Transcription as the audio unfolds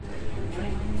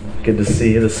Good to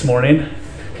see you this morning.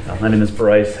 My name is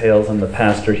Bryce Hales. I'm the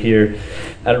pastor here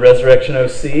at Resurrection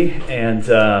OC. And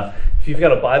if you've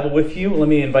got a Bible with you, let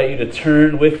me invite you to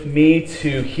turn with me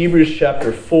to Hebrews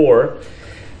chapter 4.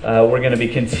 We're going to be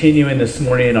continuing this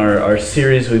morning our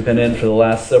series we've been in for the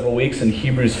last several weeks in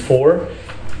Hebrews 4.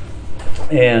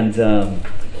 And the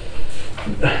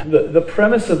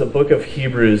premise of the book of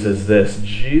Hebrews is this: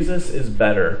 Jesus is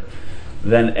better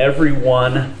than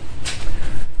everyone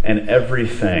and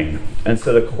everything. And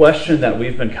so the question that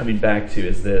we've been coming back to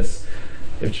is this: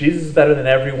 if Jesus is better than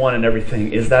everyone and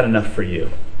everything, is that enough for you?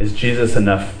 Is Jesus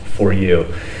enough for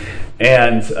you?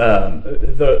 And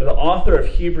the author of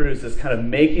Hebrews is kind of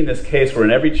making this case where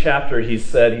in every chapter he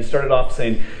started off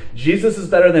saying, Jesus is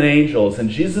better than angels,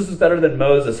 and Jesus is better than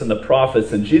Moses and the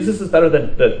prophets, and Jesus is better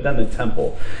than the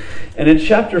temple. And in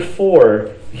chapter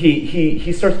 4,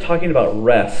 he starts talking about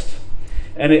rest.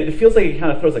 And it feels like he kind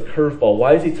of throws a curveball.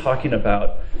 Why is he talking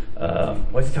about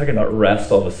rest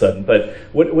all of a sudden? But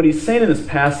what he's saying in this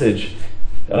passage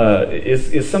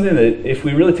is something that, if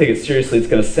we really take it seriously, it's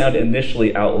going to sound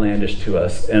initially outlandish to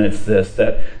us. And it's this: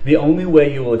 that the only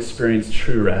way you will experience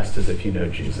true rest is if you know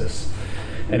Jesus,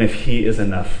 and if he is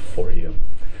enough for you.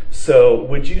 So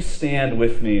would you stand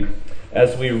with me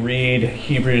as we read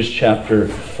Hebrews chapter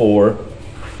 4?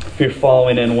 If you're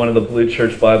following in one of the Blue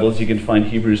Church Bibles, you can find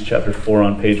Hebrews chapter 4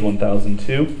 on page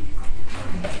 1002.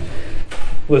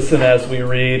 Listen as we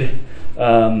read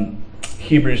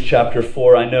Hebrews chapter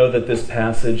 4. I know that this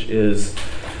passage is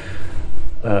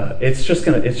it's just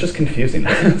confusing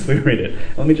as we read it.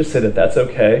 Let me just say that that's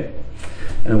okay,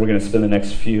 and we're going to spend the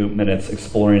next few minutes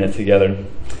exploring it together.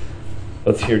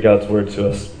 Let's hear God's word to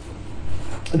us.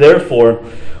 Therefore,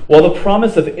 while the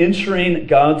promise of entering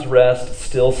God's rest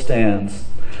still stands,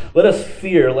 let us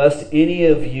fear lest any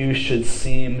of you should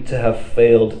seem to have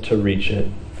failed to reach it.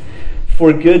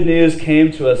 For good news came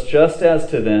to us just as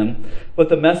to them, but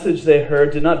the message they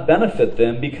heard did not benefit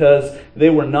them because they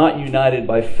were not united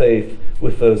by faith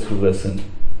with those who listened.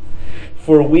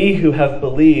 For we who have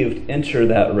believed enter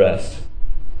that rest.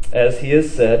 As he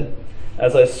has said,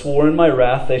 as I swore in my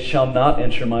wrath, they shall not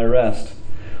enter my rest,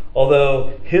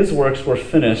 although his works were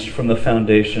finished from the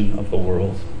foundation of the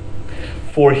world.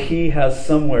 For he has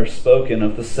somewhere spoken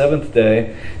of the seventh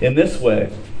day in this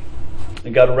way: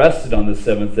 and God rested on the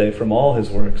seventh day from all his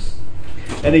works.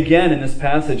 And again in this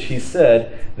passage he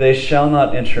said, they shall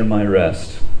not enter my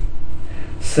rest.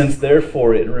 Since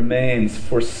therefore it remains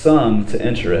for some to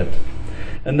enter it,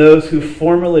 and those who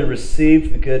formerly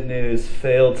received the good news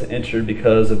failed to enter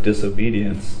because of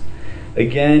disobedience,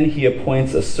 again he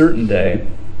appoints a certain day,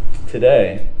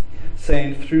 today,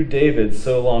 saying through David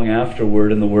so long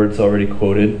afterward in the words already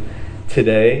quoted,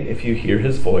 today, if you hear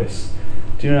his voice,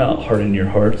 do not harden your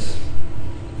hearts.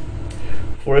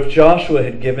 For if Joshua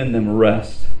had given them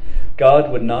rest,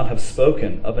 God would not have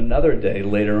spoken of another day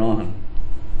later on.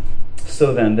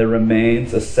 So then there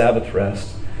remains a Sabbath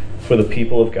rest for the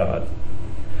people of God.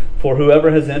 For whoever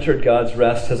has entered God's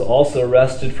rest has also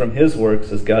rested from his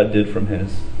works as God did from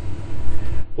his.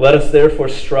 Let us therefore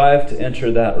strive to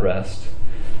enter that rest,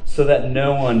 so that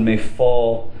no one may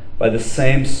fall by the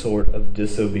same sort of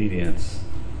disobedience.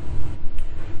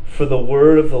 For the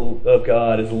word of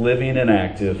God is living and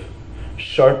active,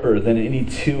 sharper than any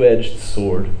two-edged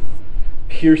sword,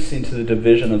 piercing to the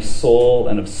division of soul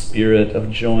and of spirit,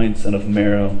 of joints and of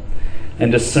marrow,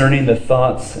 and discerning the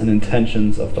thoughts and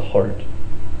intentions of the heart.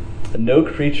 And no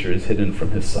creature is hidden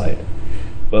from his sight,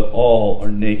 but all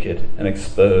are naked and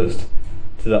exposed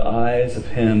to the eyes of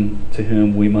him to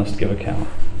whom we must give account.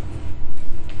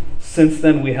 Since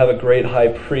then we have a great high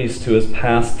priest who has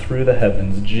passed through the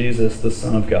heavens, Jesus, the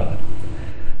Son of God.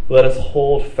 Let us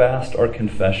hold fast our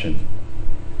confession.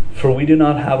 For we do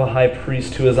not have a high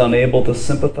priest who is unable to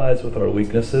sympathize with our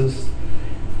weaknesses,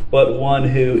 but one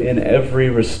who in every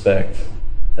respect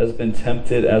has been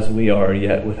tempted as we are,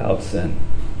 yet without sin.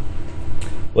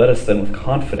 Let us then with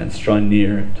confidence draw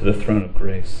near to the throne of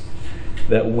grace,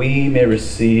 that we may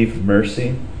receive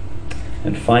mercy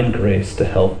and find grace to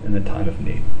help in the time of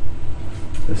need.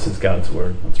 This is God's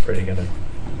word. Let's pray together.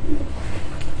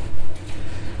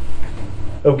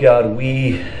 Oh God,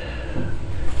 we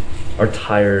are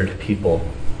tired people.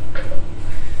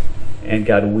 And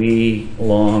God, we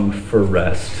long for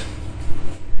rest.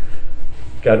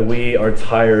 God, we are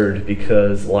tired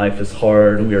because life is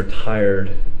hard. We are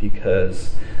tired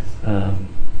because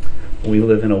we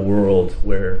live in a world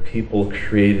where people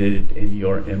created in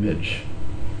your image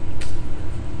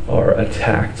are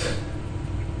attacked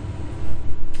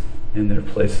in their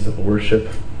places of worship.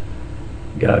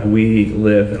 God, we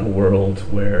live in a world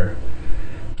where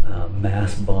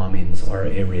mass bombings are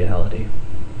a reality.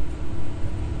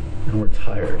 And we're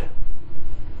tired.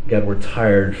 God, we're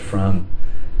tired from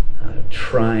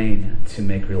trying to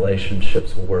make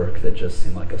relationships work that just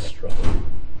seem like a struggle.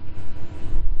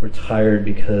 We're tired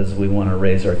because we want to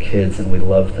raise our kids and we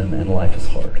love them and life is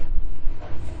hard.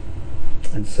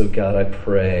 And so, God, I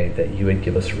pray that you would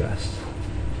give us rest.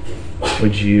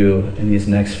 Would you, in these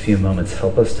next few moments,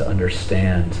 help us to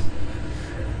understand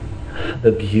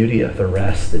the beauty of the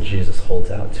rest that Jesus holds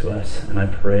out to us. And I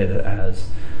pray that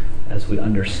as we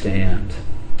understand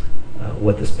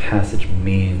what this passage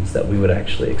means, that we would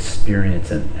actually experience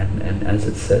and as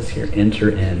it says here, enter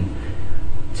in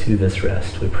to this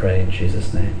rest. We pray in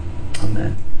Jesus' name.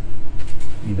 Amen.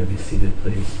 You may be seated,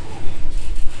 please.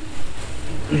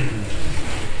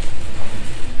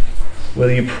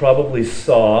 Well, you probably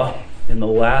saw in the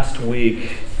last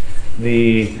week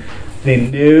the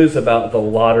news about the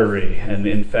lottery. And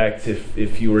in fact,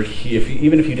 if you were here,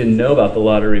 even if you didn't know about the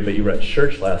lottery, but you were at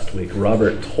church last week,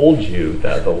 Robert told you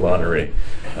that the lottery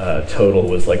total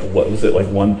was like, what was it, like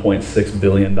 $1.6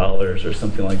 billion or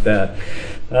something like that.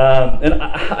 And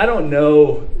I don't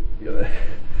know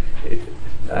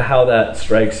how that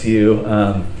strikes you.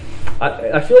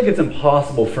 I feel like it's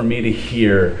impossible for me to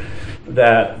hear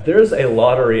that there's a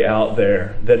lottery out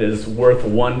there that is worth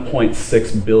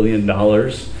 $1.6 billion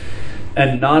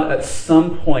and not at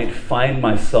some point find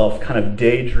myself kind of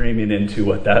daydreaming into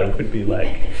what that would be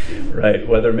like, right?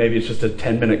 Whether maybe it's just a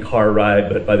 10-minute car ride,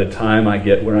 but by the time I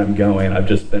get where I'm going, I've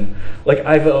just been, like,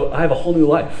 I have a whole new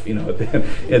life, at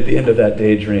the end of that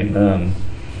daydream.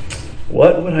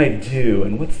 What would I do,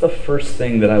 and what's the first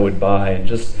thing that I would buy? And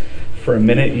just for a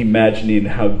minute imagining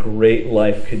how great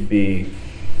life could be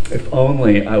if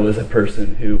only I was a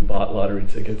person who bought lottery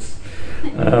tickets.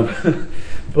 The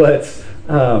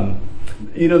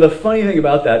funny thing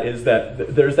about that is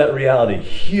that there's that reality,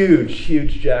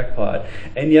 huge jackpot,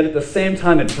 and yet at the same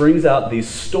time it brings out these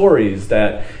stories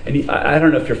that, and I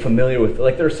don't know if you're familiar with,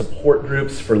 like, there are support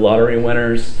groups for lottery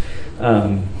winners.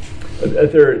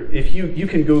 If you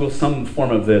can Google some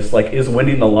form of this, like, is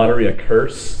winning the lottery a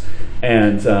curse?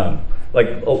 And the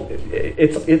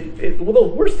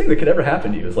worst thing that could ever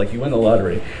happen to you is, like, you win the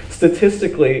lottery.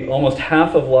 Statistically, almost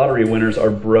half of lottery winners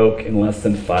are broke in less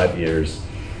than 5 years.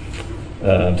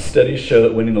 Studies show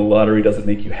that winning the lottery doesn't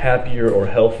make you happier or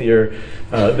healthier.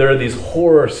 There are these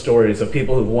horror stories of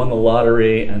people who've won the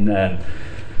lottery and then,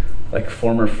 like,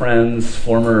 former friends,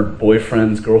 former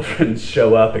boyfriends, girlfriends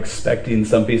show up expecting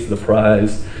some piece of the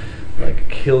prize, like,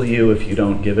 kill you if you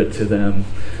don't give it to them.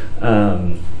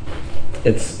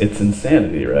 It's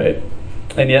insanity, right?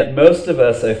 And yet most of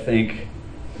us, I think,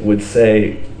 would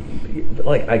say,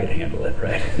 like, I could handle it,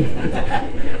 right?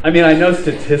 I mean, I know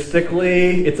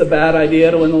statistically it's a bad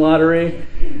idea to win the lottery,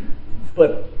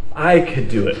 but I could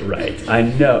do it right. I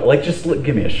know. Like, just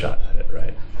give me a shot at it,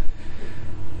 right?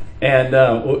 And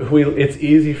it's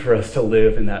easy for us to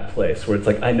live in that place where it's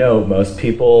like, I know most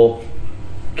people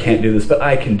can't do this, but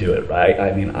I can do it, right?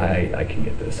 I mean, I can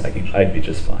get this. I'd be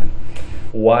just fine.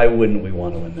 Why wouldn't we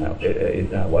want to win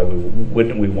that? Why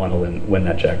wouldn't we want to win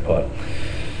that jackpot?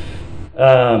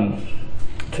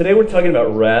 Today we're talking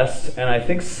about rest, and I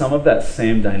think some of that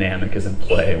same dynamic is in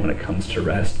play when it comes to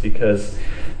rest, because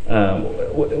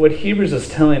what Hebrews is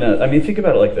telling us, I mean, think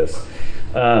about it like this.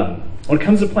 When it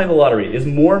comes to playing the lottery, is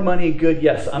more money good?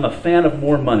 Yes, I'm a fan of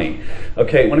more money.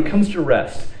 Okay, when it comes to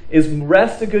rest, is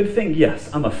rest a good thing? Yes,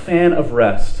 I'm a fan of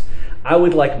rest. I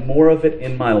would like more of it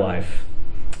in my life.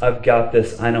 I've got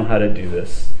this. I know how to do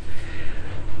this.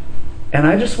 And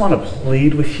I just want to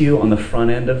plead with you on the front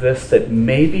end of this that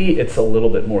maybe it's a little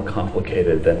bit more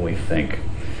complicated than we think.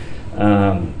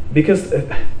 Because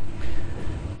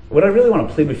what I really want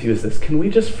to plead with you is this. Can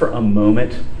we just for a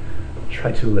moment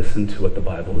try to listen to what the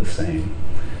Bible is saying?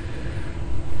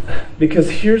 Because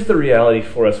here's the reality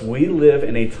for us. We live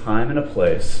in a time and a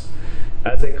place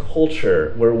as a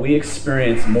culture where we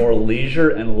experience more leisure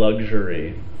and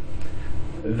luxury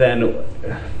than,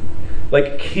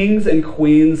 like, kings and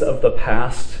queens of the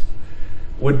past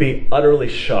would be utterly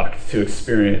shocked to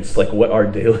experience, like, what our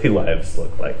daily lives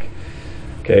look like.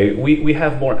 Okay, we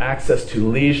have more access to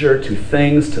leisure, to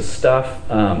things, to stuff,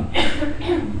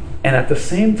 and at the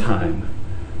same time,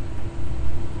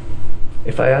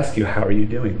 if I ask you, how are you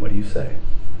doing? What do you say?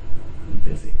 I'm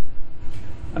busy.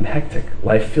 I'm hectic.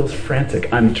 Life feels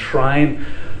frantic. I'm trying,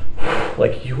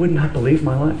 like, you would not believe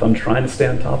my life. I'm trying to stay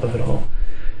on top of it all.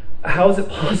 How is it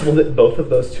possible that both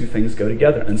of those two things go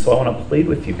together? And so I want to plead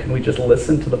with you, can we just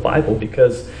listen to the Bible?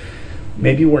 Because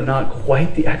maybe we're not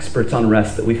quite the experts on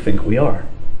rest that we think we are.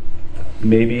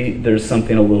 Maybe there's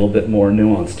something a little bit more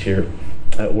nuanced here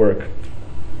at work.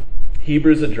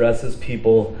 Hebrews addresses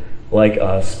people like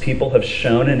us. People have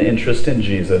shown an interest in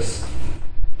Jesus,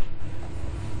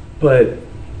 but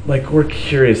we're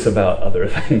curious about other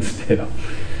things too.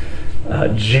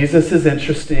 Jesus is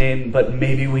interesting, but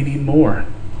maybe we need more.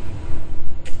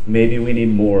 Maybe we need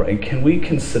more. And can we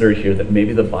consider here that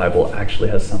maybe the Bible actually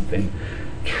has something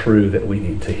true that we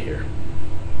need to hear?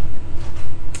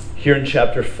 Here in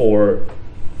chapter 4,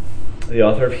 the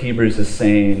author of Hebrews is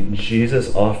saying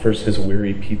Jesus offers his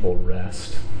weary people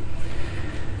rest.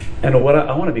 And what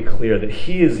I want to be clear that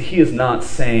he is not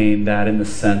saying that in the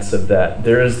sense of that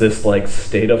there is this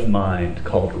state of mind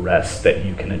called rest that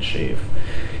you can achieve.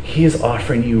 He is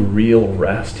offering you real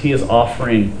rest. He is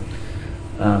offering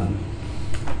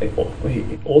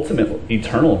ultimate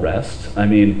eternal rest. I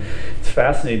mean, it's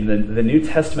fascinating. The New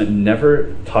Testament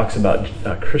never talks about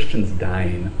Christians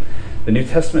dying. The New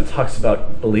Testament talks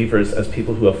about believers as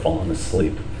people who have fallen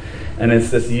asleep. And it's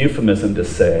this euphemism to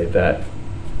say that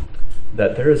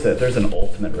there's an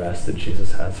ultimate rest that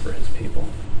Jesus has for his people.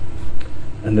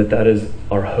 And that is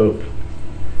our hope.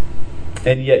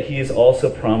 And yet he is also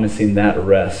promising that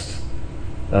rest,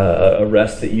 a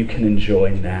rest that you can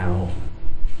enjoy now,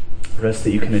 a rest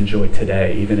that you can enjoy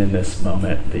today, even in this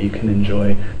moment, that you can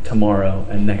enjoy tomorrow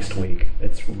and next week.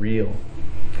 It's real.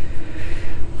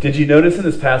 Did you notice in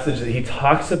this passage that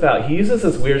he uses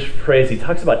this weird phrase, he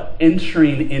talks about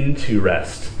entering into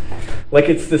rest. Like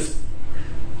it's this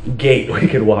gate we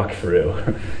could walk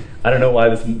through. I don't know why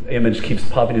this image keeps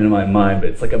popping into my mind,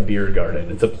 but it's like a beer garden.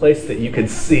 It's a place that you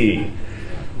could see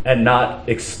and not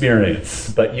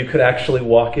experience, but you could actually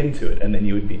walk into it, and then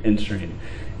you would be entering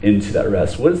into that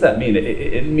rest. What does that mean?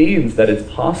 It means that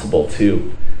it's possible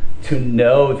to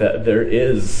know that there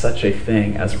is such a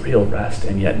thing as real rest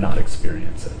and yet not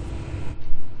experience it.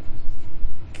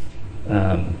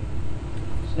 And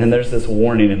there's this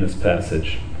warning in this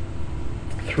passage.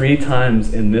 3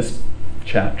 times in this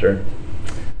chapter,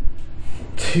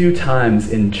 2 times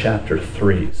in chapter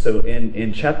 3. So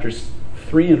in chapters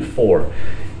 3 and 4,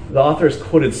 the author has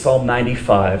quoted Psalm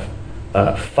 95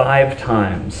 5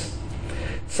 times.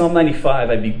 Psalm 95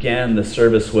 I began the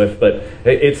service with, but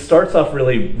it starts off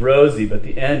really rosy, but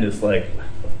the end is like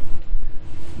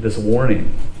this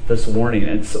warning.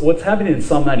 And so what's happening in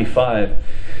Psalm 95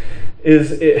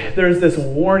 is there's this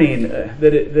warning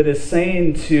that is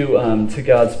saying to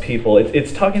God's people.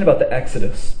 It's talking about the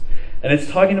Exodus, and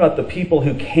it's talking about the people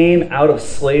who came out of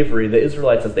slavery, the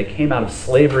Israelites, as they came out of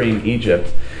slavery in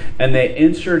Egypt, and they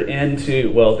entered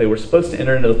into, they were supposed to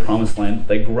enter into the promised land.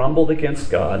 They grumbled against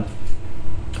God,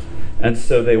 and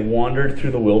so they wandered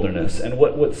through the wilderness. And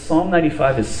what Psalm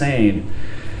 95 is saying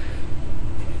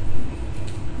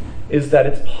is that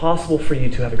it's possible for you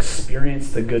to have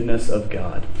experienced the goodness of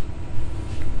God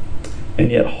and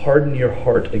yet harden your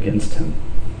heart against him.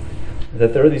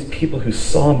 That there are these people who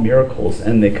saw miracles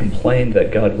and they complained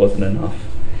that God wasn't enough.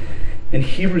 And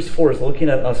Hebrews 4 is looking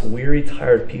at us weary,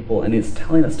 tired people, and it's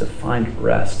telling us to find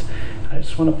rest. I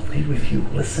just want to plead with you,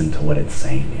 listen to what it's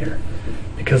saying here,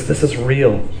 because this is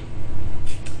real.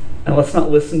 And let's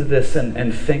not listen to this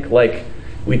and think like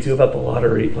we do about the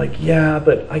lottery,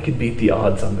 but I could beat the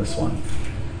odds on this one.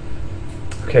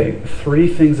 Okay,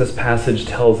 3 things this passage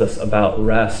tells us about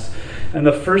rest. And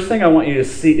the first thing I want you to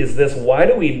see is this: why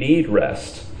do we need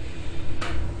rest?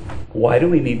 Why do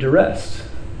we need to rest?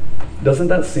 Doesn't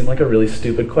that seem like a really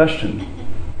stupid question?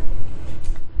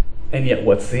 And yet,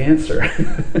 what's the answer?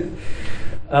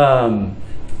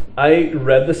 I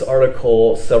read this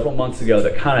article several months ago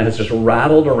that kind of has just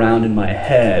rattled around in my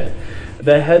head.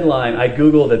 The headline, I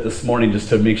Googled it this morning just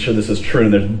to make sure this is true,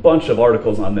 and there's a bunch of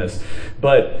articles on this,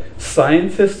 but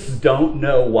scientists don't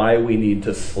know why we need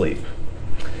to sleep.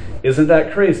 Isn't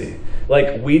that crazy?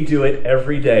 We do it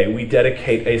every day. We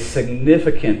dedicate a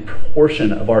significant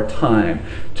portion of our time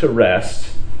to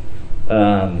rest,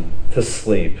 to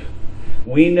sleep.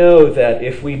 We know that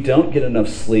if we don't get enough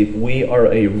sleep, we are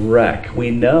a wreck. We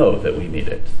know that we need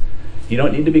it. You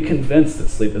don't need to be convinced that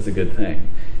sleep is a good thing.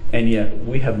 And yet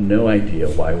we have no idea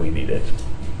why we need it.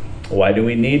 Why do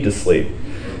we need to sleep?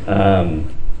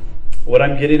 What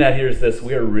I'm getting at here is this: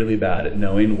 we are really bad at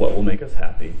knowing what will make us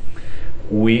happy.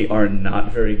 We are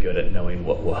not very good at knowing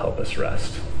what will help us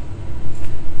rest.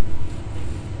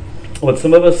 What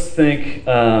some of us think,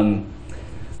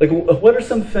 what are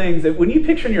some things that when you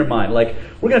picture in your mind,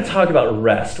 we're going to talk about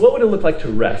rest, what would it look like to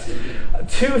rest?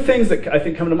 2 things that I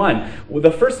think come to mind.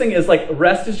 The first thing is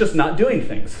rest is just not doing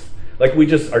things.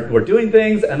 We're doing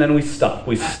things and then we stop.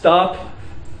 We stop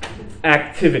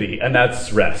activity, and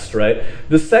that's rest, right?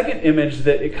 The second image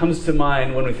that it comes to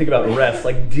mind when we think about rest,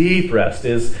 deep rest,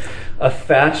 is a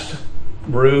thatched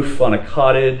roof on a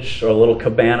cottage or a little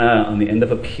cabana on the end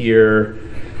of a pier,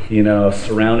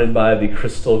 surrounded by the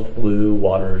crystal blue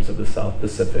waters of the South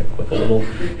Pacific with a little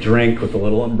drink with a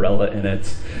little umbrella in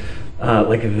it.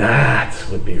 Like that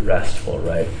would be restful,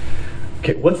 right?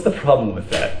 Okay, what's the problem with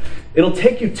that? It'll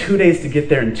take you 2 days to get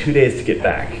there and 2 days to get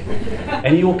back.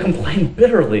 And you will complain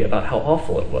bitterly about how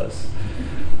awful it was.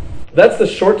 That's the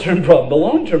short-term problem. The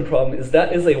long-term problem is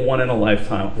that is a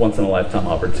once-in-a-lifetime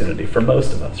opportunity for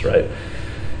most of us, right?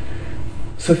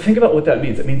 So think about what that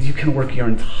means. It means you can work your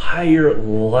entire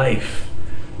life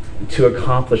to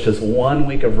accomplish this 1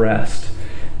 week of rest.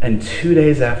 And 2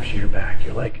 days after you're back,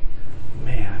 you're like,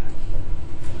 man,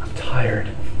 I'm tired.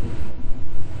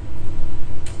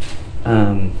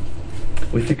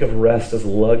 We think of rest as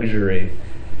luxury.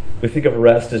 We think of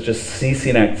rest as just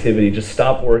ceasing activity. Just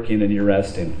stop working and you're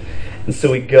resting. And so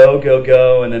we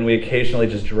go, and then we occasionally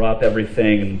just drop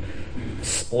everything and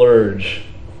splurge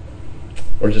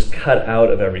or just cut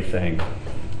out of everything.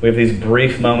 We have these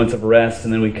brief moments of rest,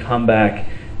 and then we come back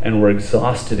and we're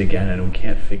exhausted again, and we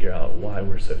can't figure out why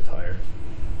we're so tired.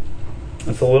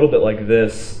 It's a little bit like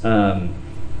this.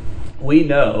 We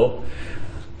know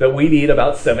that we need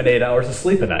about 7 to 8 hours of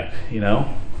sleep a night,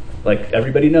 Like,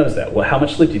 everybody knows that. Well, how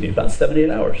much sleep do you need? About 7 to 8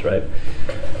 hours, right?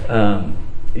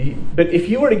 But if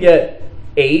you were to get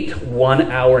 8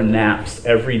 1-hour naps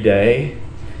every day,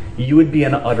 you would be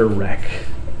an utter wreck.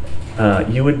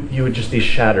 You would just be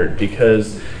shattered,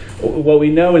 because what we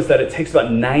know is that it takes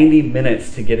about 90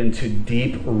 minutes to get into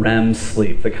deep REM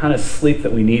sleep, the kind of sleep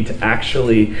that we need to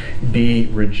actually be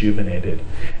rejuvenated.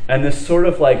 And this sort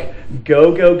of like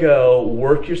go,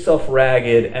 work yourself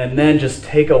ragged, and then just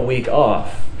take a week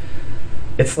off.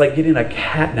 It's like getting a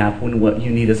cat nap when what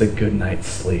you need is a good night's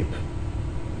sleep.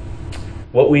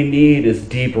 What we need is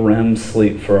deep REM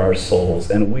sleep for our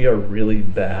souls, and we are really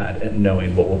bad at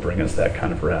knowing what will bring us that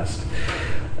kind of rest.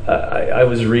 I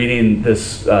was reading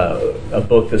a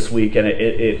book this week, and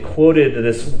it quoted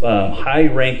this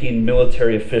high-ranking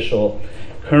military official,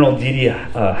 Colonel Didi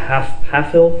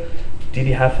Halfhill.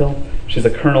 She's a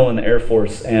colonel in the Air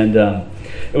Force, and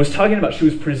it was talking about, she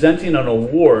was presenting an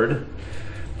award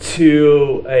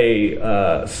to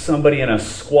somebody in a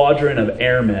squadron of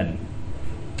airmen.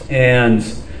 And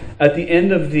at the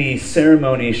end of the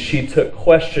ceremony, she took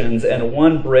questions, and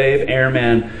one brave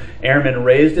airman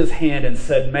raised his hand and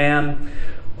said, "Ma'am,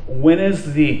 when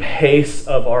is the pace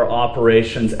of our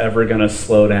operations ever going to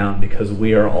slow down, because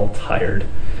we are all tired?"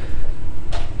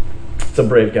 It's a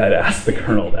brave guy to ask the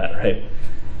colonel that, right?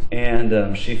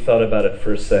 And she thought about it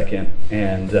for a second,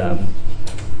 and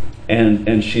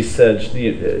she said,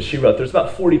 she wrote, there's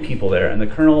about 40 people there, and the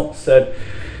colonel said,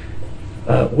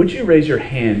 "Would you raise your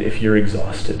hand if you're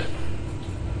exhausted?"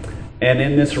 And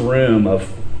in this room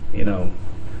of,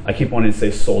 I keep wanting to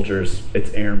say soldiers,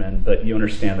 it's airmen, but you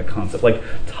understand the concept. Like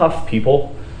tough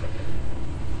people,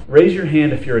 raise your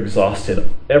hand if you're exhausted.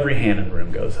 Every hand in the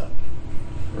room goes up,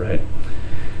 right?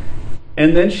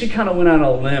 And then she kind of went out on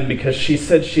a limb, because she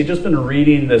said she'd just been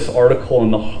reading this article in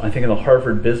the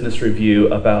Harvard Business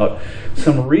Review about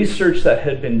some research that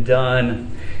had been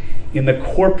done in the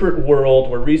corporate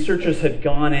world, where researchers had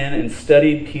gone in and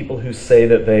studied people who say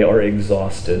that they are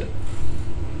exhausted.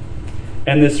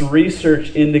 And this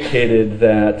research indicated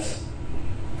that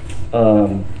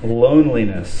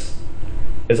loneliness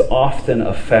is often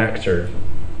a factor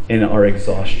in our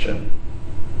exhaustion.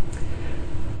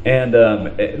 And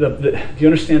do you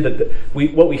understand that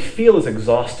what we feel is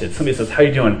exhausted? Somebody says, "How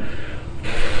you doing?"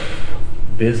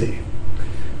 Busy.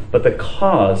 But the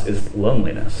cause is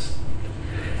loneliness.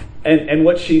 And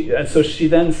so she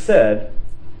then said,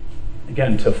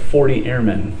 again, to 40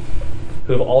 airmen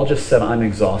who have all just said, "I'm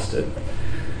exhausted,"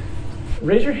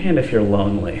 raise your hand if you're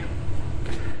lonely.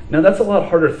 Now, that's a lot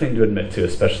harder thing to admit to,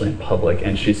 especially in public.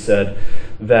 And she said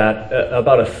that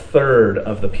about a third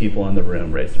of the people in the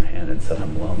room raised their hand and said,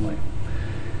 "I'm lonely."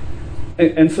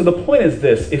 And so the point is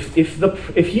this: if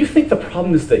you think the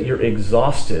problem is that you're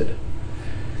exhausted,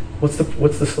 what's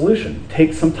the solution?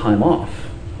 Take some time off.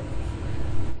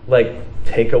 Like,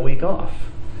 take a week off.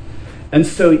 And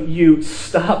so you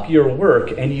stop your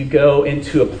work and you go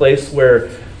into a place where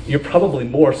you're probably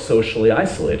more socially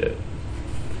isolated.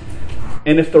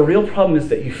 And if the real problem is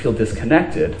that you feel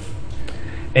disconnected,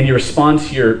 and you respond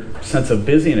to your sense of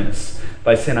busyness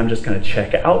by saying, "I'm just going to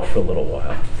check out for a little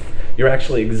while," you're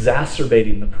actually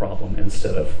exacerbating the problem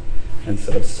instead of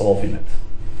solving it.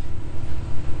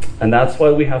 And that's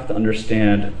why we have to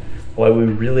understand why we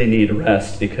really need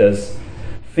rest, because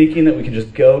thinking that we can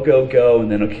just go,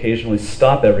 and then occasionally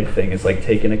stop everything is like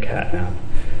taking a cat nap,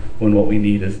 when what we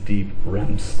need is deep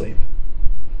REM sleep.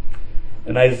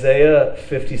 And Isaiah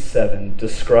 57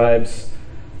 describes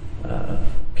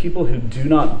people who do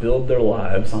not build their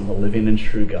lives on the living and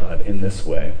true God in this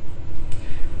way.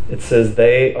 It says,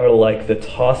 they are like the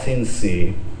tossing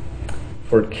sea,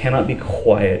 for it cannot be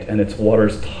quiet, and its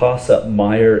waters toss up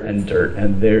mire and dirt,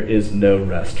 and there is no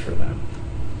rest for them.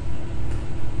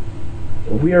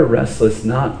 We are restless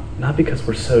not because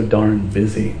we're so darn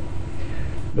busy,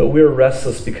 but we are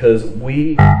restless because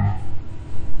we are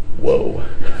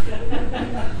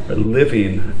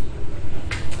living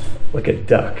like a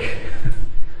duck,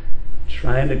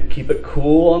 trying to keep it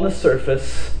cool on the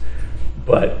surface,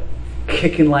 but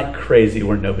kicking like crazy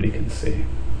where nobody can see.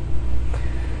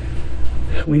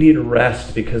 We need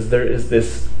rest because there is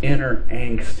this inner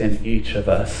angst in each of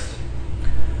us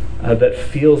that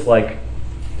feels like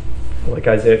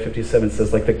Isaiah 57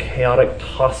 says, like the chaotic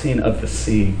tossing of the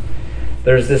sea.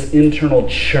 There's this internal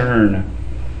churn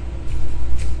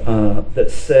that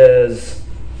says,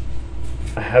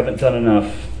 I haven't done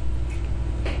enough.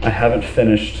 I haven't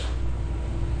finished.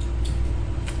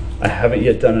 I haven't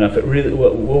yet done enough.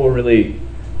 What we're really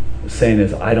saying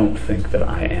is, I don't think that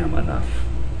I am enough.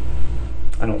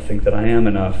 I don't think that I am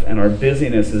enough. And our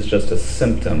busyness is just a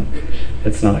symptom.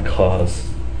 It's not a cause.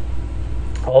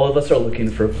 All of us are looking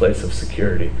for a place of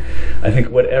security. I think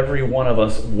what every one of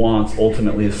us wants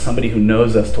ultimately is somebody who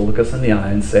knows us to look us in the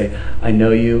eye and say, I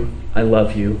know you, I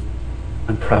love you,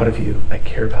 I'm proud of you, I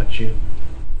care about you.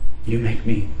 You make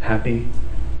me happy.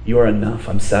 You are enough.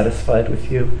 I'm satisfied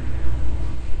with you.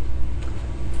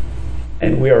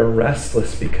 And we are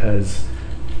restless because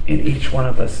in each one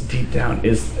of us, deep down,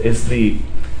 is the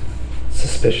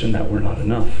suspicion that we're not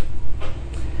enough.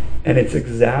 And it's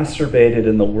exacerbated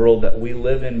in the world that we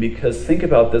live in because, think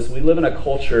about this, we live in a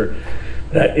culture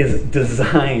that is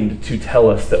designed to tell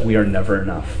us that we are never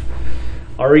enough.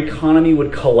 Our economy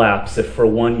would collapse if for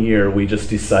 1 year we just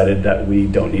decided that we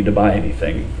don't need to buy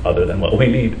anything other than what we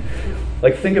need.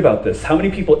 Like, think about this. How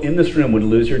many people in this room would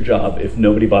lose your job if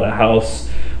nobody bought a house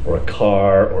or a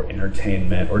car or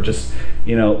entertainment or just,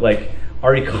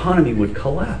 our economy would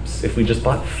collapse if we just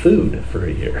bought food for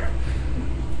a year.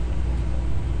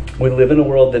 We live in a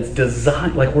world that's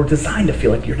designed, we're designed to feel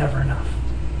like you're never enough.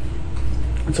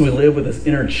 And so we live with this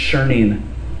inner churning.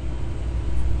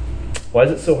 Why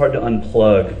is it so hard to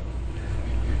unplug?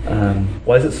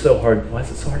 Why is it so hard to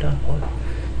unplug?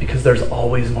 Because there's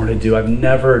always more to do. I've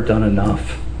never done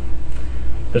enough.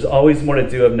 There's always more to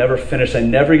do. I've never finished. I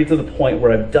never get to the point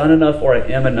where I've done enough or I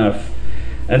am enough.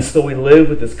 And so we live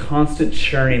with this constant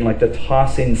churning like the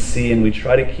tossing sea, and we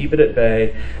try to keep it at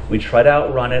bay. We try to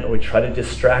outrun it, or we try to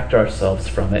distract ourselves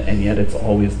from it, and yet it's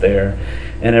always there.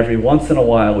 And every once in a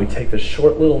while, we take this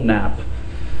short little nap,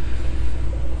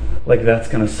 like that's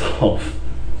going to solve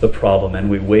the problem. And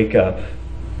we wake up,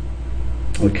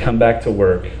 we come back to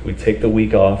work, we take the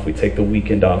week off, we take the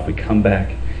weekend off, we come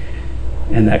back,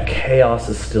 and that chaos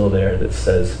is still there that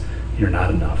says, you're not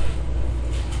enough.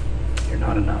 You're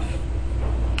not enough.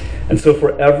 And so if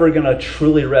we're ever going to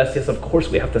truly rest, yes, of course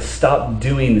we have to stop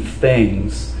doing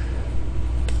things,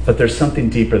 but there's something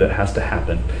deeper that has to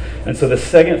happen. And so the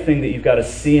second thing that you've got to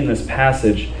see in this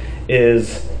passage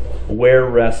is where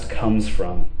rest comes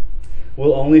from.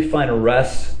 We'll only find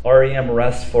rest, REM,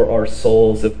 rest for our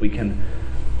souls, if we can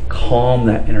calm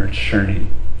that inner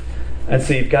churning. And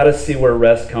so you've got to see where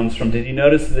rest comes from. Did you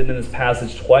notice that in this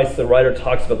passage twice the writer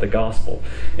talks about the gospel?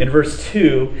 In verse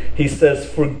 2, he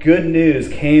says, for good news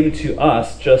came to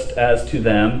us just as to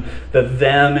them. The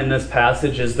them in this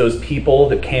passage is those people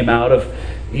that came out of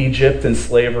Egypt and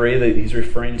slavery that he's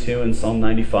referring to in Psalm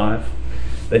 95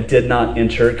 that did not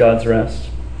enter God's rest.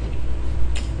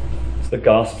 It's the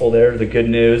gospel there, the good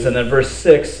news. And then verse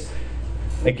 6,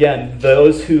 again,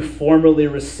 those who formerly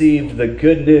received the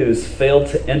good news failed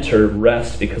to enter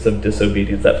rest because of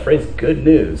disobedience. That phrase, good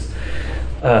news,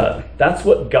 that's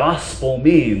what gospel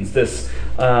means. This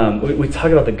we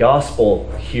talk about the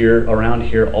gospel around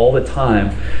here all the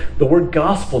time. The word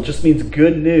gospel just means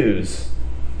good news.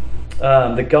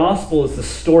 The gospel is the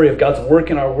story of God's work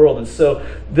in our world. And so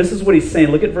this is what he's saying.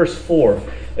 Look at verse 4.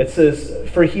 It says,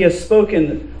 for he has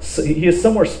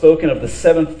somewhere spoken of the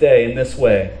seventh day in this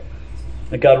way,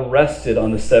 that God rested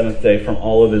on the seventh day from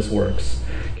all of his works.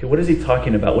 Okay, what is he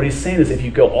talking about? What he's saying is, if you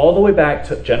go all the way back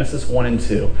to Genesis 1 and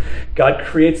 2, God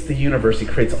creates the universe. He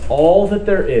creates all that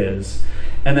there is.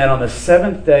 And then on the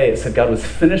seventh day, it said God was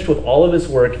finished with all of his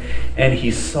work, and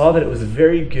he saw that it was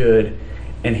very good,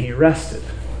 and he rested.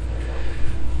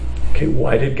 Okay,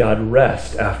 why did God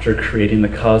rest after creating the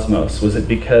cosmos? Was it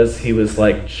because he was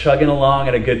chugging along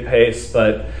at a good pace,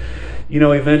 but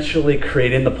eventually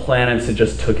creating the planets, it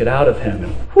just took it out of him.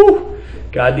 And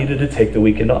God needed to take the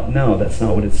weekend off. No, that's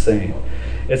not what it's saying.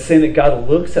 It's saying that God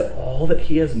looks at all that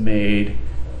he has made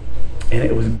and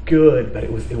it was good, but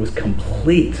it was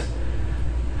complete.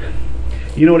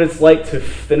 You know what it's like to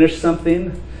finish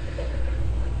something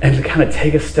and to kind of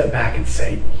take a step back and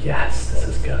say, yes, this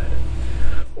is good.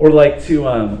 Or like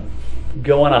to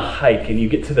go on a hike and you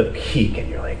get to the peak and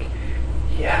you're like,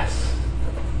 yes,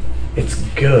 it's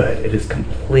good. It is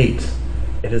complete.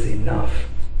 It is enough.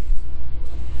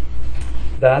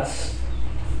 That's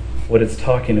what it's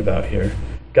talking about here.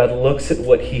 God looks at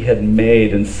what he had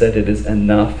made and said it is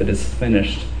enough. It is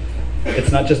finished.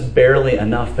 It's not just barely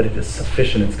enough, but it is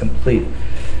sufficient. It's complete.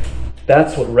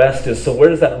 That's what rest is. So where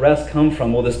does that rest come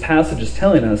from? Well, this passage is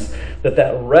telling us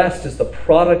that rest is the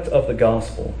product of the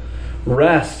gospel.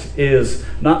 Rest is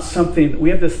not something, we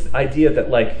have this idea that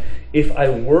like, if I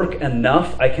work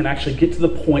enough, I can actually get to the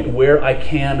point where I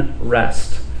can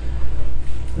rest.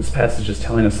 This passage is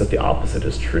telling us that the opposite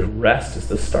is true. Rest is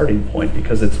the starting point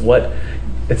because it's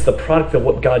the product of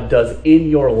what God does in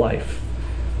your life.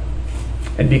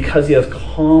 And because he has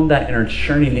calmed that inner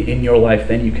churning in your life,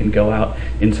 then you can go out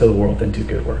into the world and do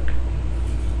good work.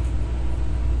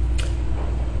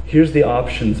 Here's the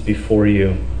options before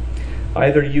you.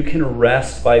 Either you can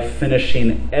rest by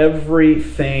finishing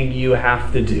everything you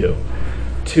have to do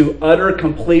to utter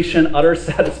completion, utter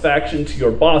satisfaction to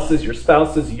your bosses, your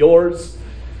spouses, yours.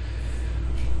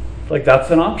 Like that's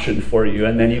an option for you,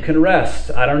 and then you can rest.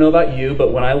 I don't know about you,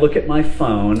 but when I look at my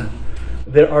phone,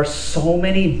 there are so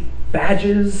many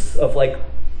badges of like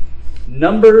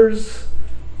numbers,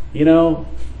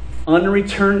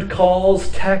 unreturned calls,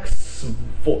 texts.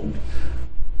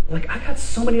 Like I got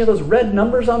so many of those red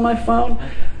numbers on my phone.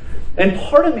 And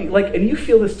part of me, like, and you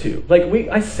feel this too. Like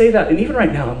I say that, and even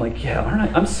right now, I'm like, yeah, aren't I?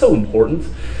 I'm so important,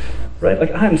 right?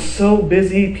 Like I'm so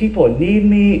busy. People need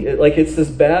me. Like it's this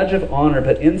badge of honor,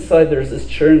 but inside there's this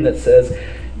churn that says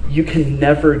you can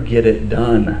never get it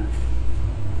done.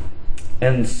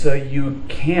 And so you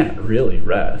can't really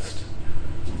rest.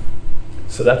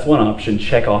 So that's one option.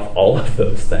 Check off all of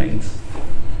those things.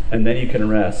 And then you can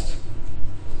rest.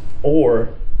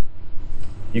 Or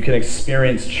you can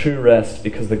experience true rest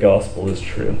because the gospel is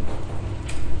true.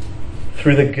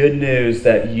 Through the good news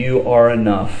that you are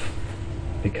enough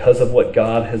because of what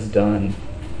God has done.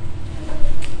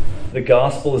 The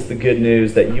gospel is the good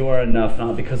news that you are enough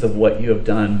not because of what you have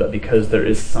done, but because there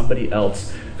is somebody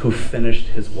else who finished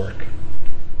his work.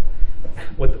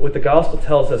 What the gospel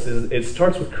tells us is it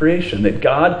starts with creation, that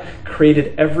God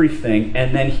created everything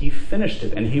and then he finished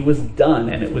it and he was done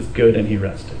and it was good and he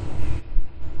rested.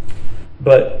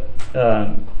 But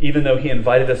even though he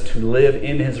invited us to live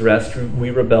in his rest,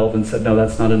 we rebelled and said, no,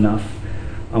 that's not enough.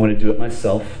 I want to do it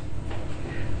myself.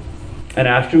 And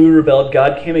after we rebelled,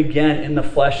 God came again in the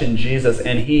flesh in Jesus,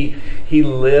 and he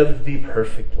lived the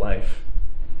perfect life.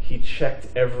 He checked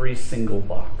every single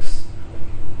box.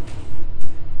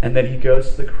 And then he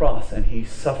goes to the cross and he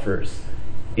suffers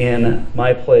in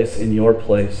my place, in your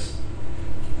place.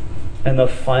 And the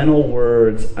final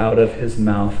words out of his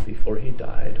mouth before he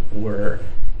died were,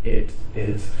 "It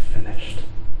is finished."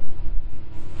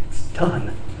 It's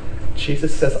done.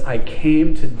 Jesus says, I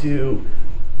came to do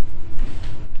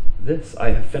this. I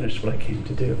have finished what I came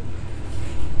to do.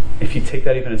 If you take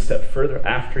that even a step further,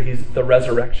 after the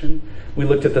resurrection, we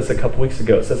looked at this a couple weeks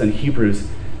ago. It says in Hebrews,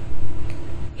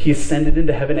 he ascended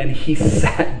into heaven and he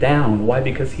sat down. Why?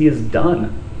 Because he is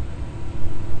done.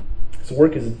 His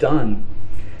work is done.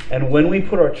 And when we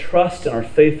put our trust and our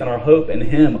faith and our hope in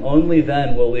him, only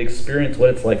then will we experience what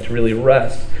it's like to really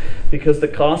rest. Because the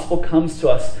gospel comes to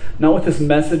us not with this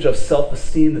message of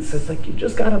self-esteem that says, like, you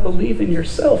just got to believe in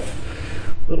yourself,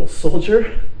 little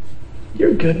soldier.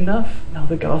 You're good enough. No,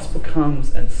 the gospel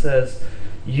comes and says,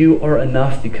 you are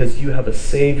enough because you have a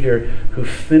Savior who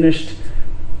finished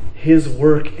his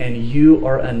work and you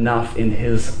are enough in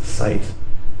his sight.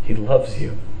 He loves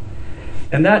you.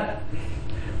 And that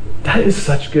is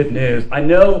such good news. I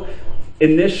know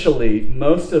initially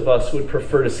most of us would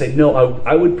prefer to say, no,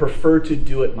 I would prefer to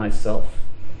do it myself.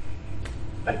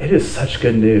 But it is such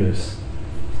good news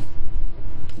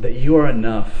that you are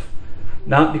enough,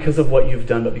 not because of what you've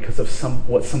done, but because of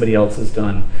what somebody else has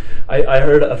done. I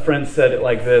heard a friend said it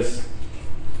like this: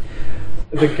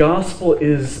 the gospel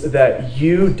is that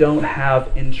you don't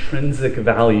have intrinsic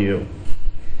value,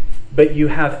 but you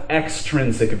have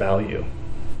extrinsic value.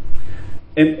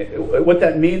 And what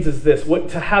that means is this: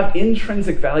 to have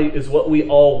intrinsic value is what we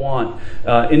all want.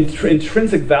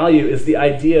 Intrinsic value is the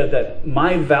idea that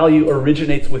my value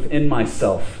originates within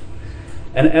myself.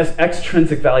 And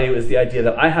extrinsic value is the idea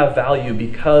that I have value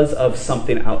because of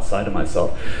something outside of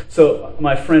myself. So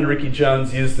my friend Ricky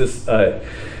Jones used this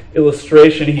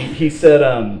illustration. He said,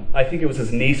 I think it was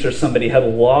his niece or somebody had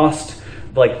lost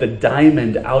like the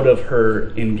diamond out of her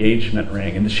engagement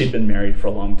ring, and she'd been married for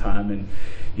a long time, and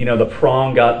the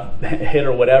prong got hit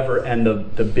or whatever, and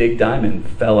the big diamond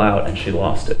fell out and she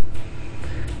lost it.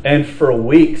 And for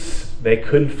weeks they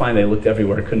looked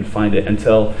everywhere, couldn't find it,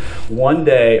 until one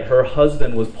day her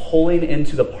husband was pulling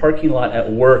into the parking lot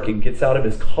at work and gets out of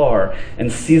his car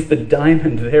and sees the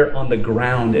diamond there on the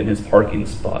ground in his parking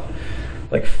spot.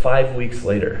 Like 5 weeks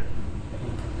later.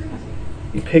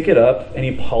 You pick it up and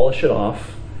you polish it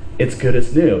off. It's good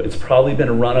as new. It's probably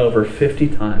been run over 50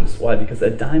 times. Why? Because a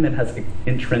diamond has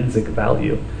intrinsic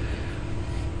value.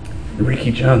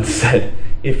 Ricky Jones said,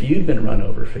 if you'd been run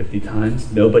over 50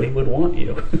 times, nobody would want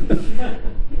you.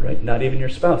 Right? Not even your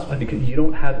spouse. Why? Because you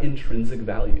don't have intrinsic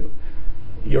value.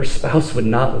 Your spouse would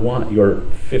not want your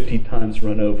 50 times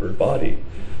run over body.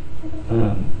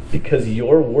 Because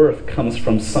your worth comes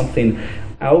from something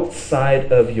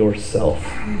outside of yourself.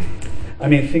 I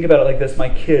mean, think about it like this. My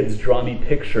kids draw me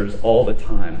pictures all the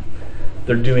time.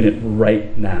 They're doing it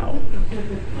right now.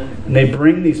 And they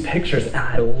bring these pictures, and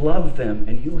I love them.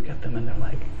 And you look at them, and they're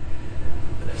like,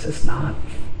 this is not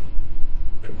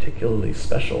particularly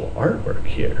special artwork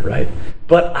here, right?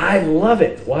 But I love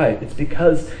it. Why? It's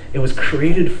because it was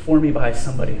created for me by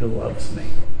somebody who loves me.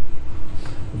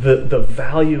 The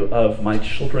value of my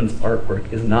children's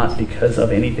artwork is not because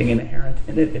of anything inherent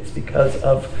in it. It's because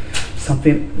of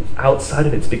something outside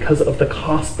of it. It's because of the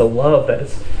cost, the love that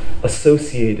is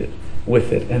associated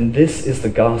with it. And this is the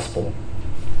gospel.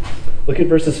 Look at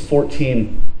verses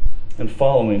 14 and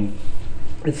following.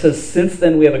 It says, since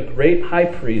then we have a great high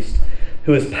priest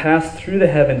who has passed through the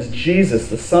heavens, Jesus,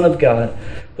 the Son of God.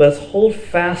 Let us hold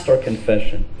fast our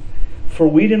confession. For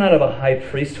we do not have a high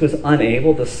priest who is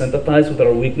unable to sympathize with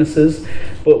our weaknesses,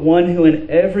 but one who in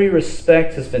every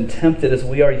respect has been tempted as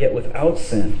we are, yet without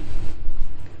sin.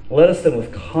 Let us then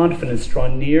with confidence draw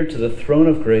near to the throne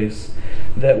of grace,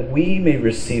 that we may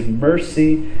receive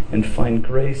mercy and find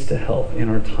grace to help in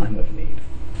our time of need.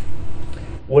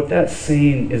 What that's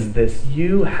saying is this: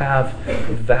 you have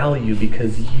value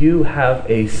because you have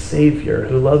a Savior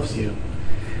who loves you.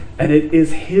 And it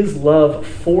is his love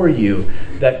for you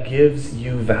that gives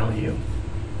you value.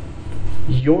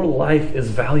 Your life is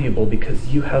valuable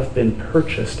because you have been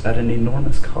purchased at an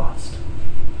enormous cost.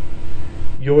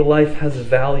 Your life has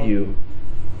value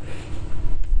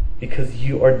because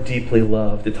you are deeply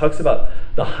loved. It talks about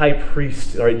the high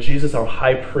priest, all right, Jesus, our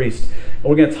high priest. And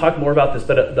we're going to talk more about this,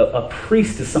 but a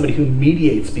priest is somebody who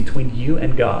mediates between you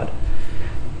and God.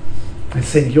 And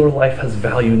saying your life has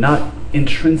value, not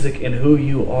intrinsic in who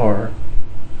you are,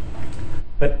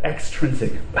 but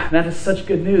extrinsic. That is such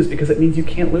good news because it means you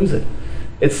can't lose it.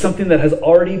 It's something that has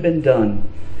already been done.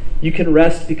 You can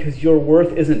rest because your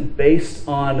worth isn't based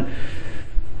on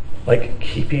like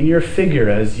keeping your figure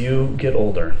as you get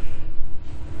older.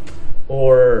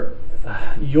 Or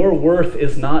your worth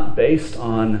is not based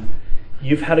on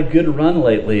you've had a good run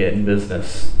lately in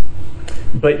business,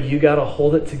 but you got to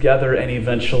hold it together and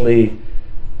eventually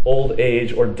old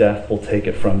age or death will take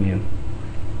it from you.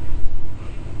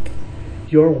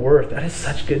 Your worth, that is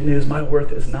such good news. My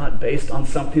worth is not based on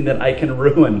something that I can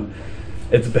ruin.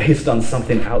 It's based on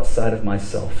something outside of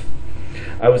myself.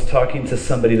 I was talking to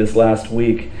somebody this last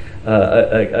week.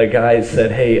 A guy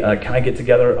said, hey, can I get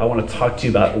together? I want to talk to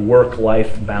you about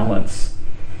work-life balance.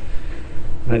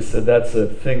 And I said, that's a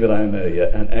thing that I'm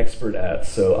an expert at,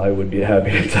 so I would be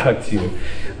happy to talk to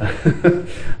you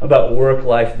about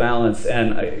work-life balance.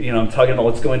 And I'm talking about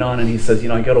what's going on, and he says,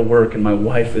 I go to work, and my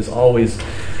wife is always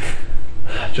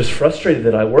just frustrated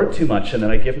that I work too much and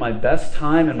that I give my best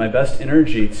time and my best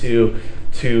energy to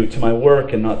my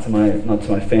work and not to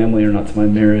my family or not to my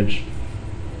marriage.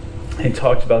 And he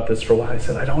talked about this for a while. I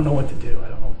said, I don't know what to do.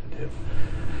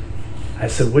 I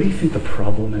said, what do you think the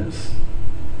problem is?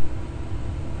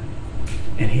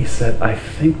 And he said, I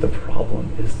think the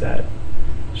problem is that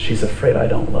she's afraid I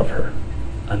don't love her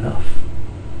enough.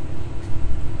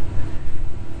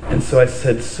 And so I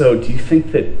said, so do you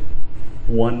think that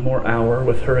 1 more hour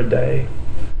with her a day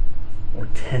or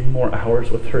 10 more hours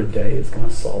with her a day is going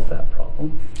to solve that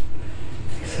problem?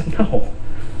 He said, no,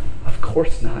 of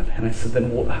course not. And I said,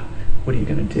 then what are you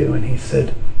going to do? And he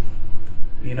said,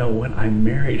 when I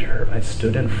married her, I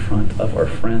stood in front of our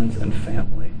friends and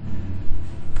family,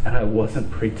 and I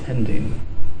wasn't pretending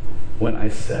when I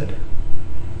said,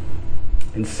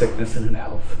 in sickness and in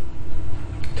health,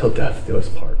 till death do us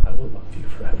part, I will love you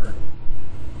forever.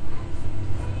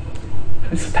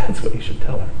 I said, that's what you should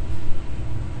tell her.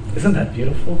 Isn't that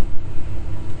beautiful?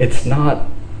 It's not,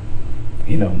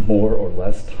 more or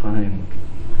less time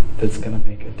that's going to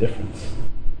make a difference.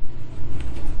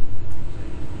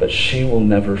 But she will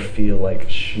never feel like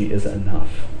she is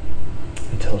enough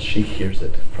until she hears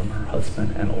it from her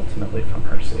husband and ultimately from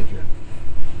her Savior.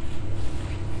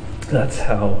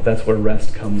 That's where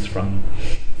rest comes from.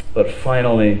 But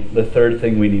finally, the third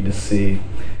thing we need to see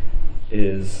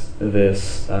is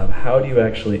this: how do you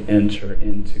actually enter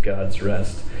into God's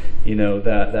rest? You know,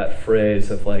 that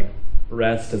phrase of like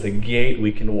rest as a gate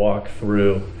we can walk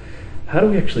through. How do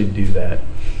we actually do that?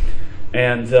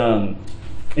 And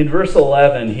in verse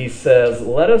 11, he says,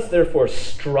 "Let us therefore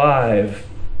strive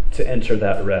to enter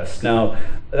that rest." Now,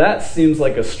 that seems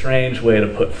like a strange way to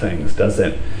put things,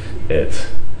 doesn't it?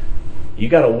 You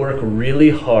got to work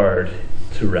really hard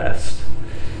to rest.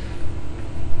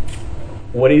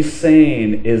 What he's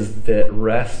saying is that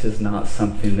rest is not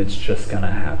something that's just going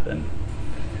to happen.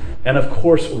 And of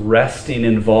course, resting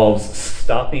involves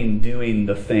stopping doing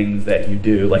the things that you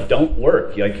do. Like, don't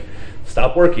work. Like,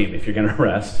 stop working if you're going to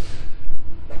rest.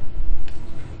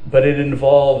 But it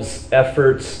involves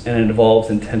efforts and it involves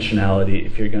intentionality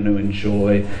if you're going to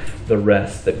enjoy the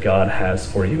rest that God has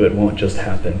for you. It won't just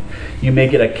happen. You may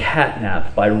get a cat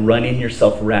nap by running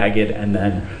yourself ragged and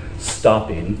then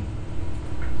stopping.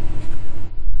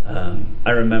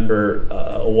 I remember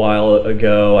a while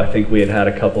ago, I think we had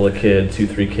a couple of kids,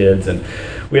 2-3 kids, and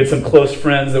we had some close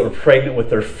friends that were pregnant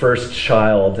with their first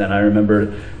child, and I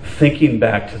remember thinking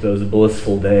back to those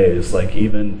blissful days, like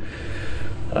even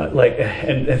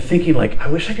and thinking like, I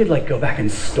wish I could like go back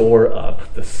and store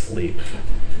up the sleep.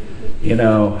 You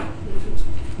know,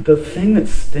 the thing that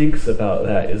stinks about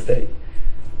that is that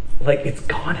like it's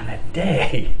gone in a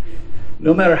day.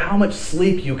 No matter how much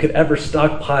sleep you could ever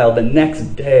stockpile, the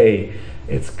next day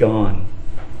it's gone.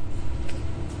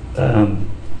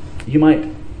 You might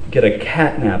get a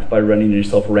cat nap by running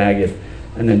yourself ragged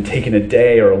and then taking a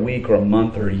day or a week or a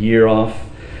month or a year off.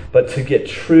 But to get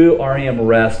true REM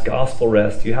rest, gospel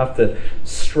rest, you have to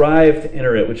strive to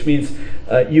enter it, which means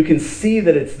you can see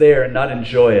that it's there and not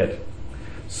enjoy it.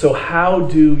 So how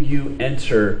do you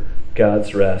enter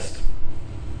God's rest?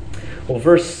 Well,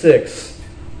 verse 6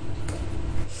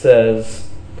 says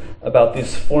about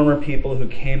these former people who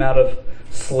came out of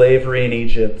slavery in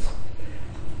Egypt.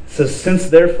 It says,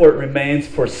 "Since therefore it remains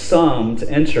for some to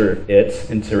enter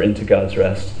into God's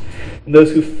rest, and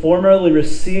those who formerly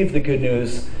received the good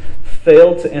news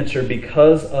failed to enter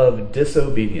because of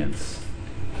disobedience."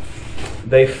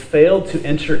 They failed to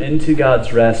enter into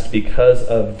God's rest because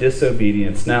of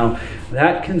disobedience. Now,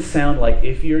 that can sound like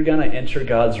if you're going to enter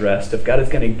God's rest, if God is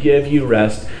going to give you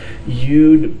rest,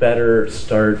 you'd better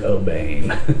start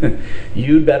obeying.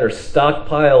 You'd better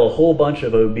stockpile a whole bunch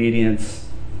of obedience.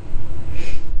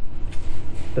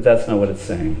 But that's not what it's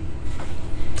saying.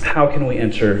 How can we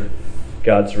enter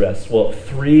God's rest? Well,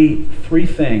 three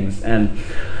things. And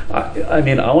I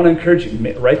want to encourage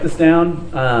you, write this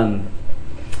down.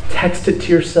 Text it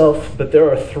to yourself, but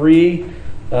there are three,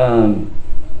 let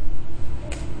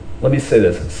me say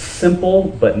this,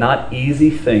 simple but not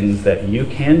easy things that you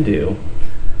can do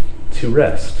to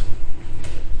rest.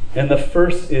 And the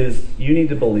first is you need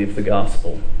to believe the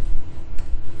gospel.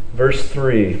 Verse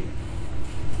 3,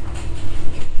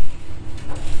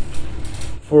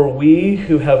 "For we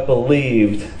who have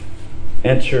believed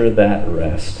enter that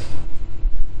rest."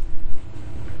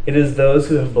 It is those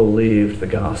who have believed the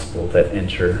gospel that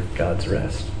enter God's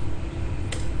rest.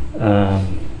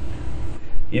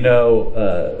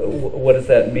 What does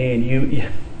that mean?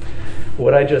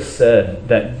 What I just said,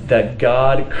 that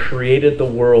God created the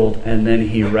world and then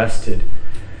he rested.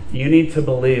 You need to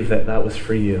believe that that was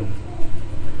for you.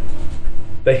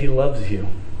 That he loves you.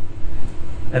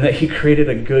 And that he created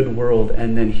a good world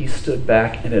and then he stood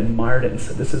back and admired it and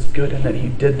said, this is good, and that he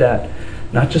did that,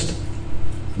 not just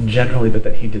generally, but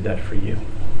that he did that for you.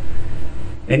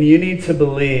 And you need to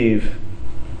believe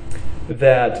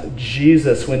that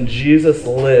Jesus, when Jesus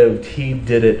lived, he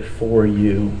did it for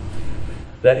you.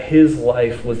 That his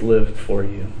life was lived for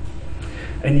you.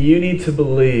 And you need to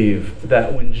believe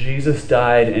that when Jesus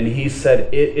died and he said,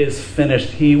 "It is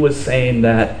finished," he was saying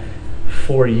that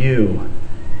for you.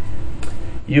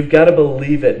 You've got to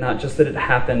believe it, not just that it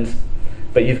happened,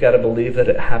 but you've got to believe that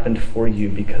it happened for you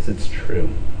because it's true.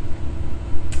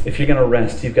 If you're going to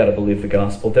rest, you've got to believe the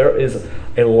gospel. There is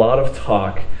a lot of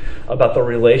talk about the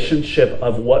relationship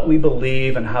of what we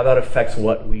believe and how that affects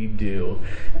what we do.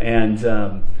 And,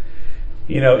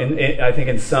 I think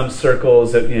in some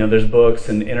circles, there's books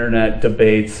and internet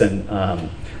debates and, kind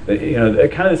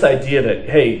of this idea that,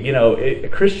 hey,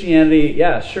 Christianity,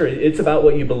 yeah, sure, it's about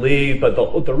what you believe, but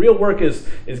the real work is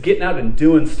getting out and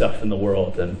doing stuff in the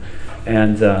world.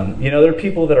 And there are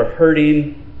people that are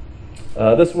hurting.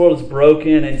 This world is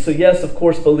broken, and so yes, of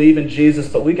course, believe in Jesus,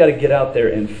 but we got to get out there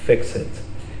and fix it.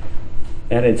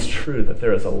 And it's true that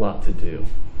there is a lot to do.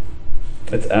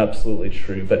 It's absolutely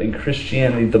true. But in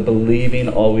Christianity, the believing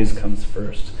always comes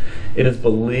first. It is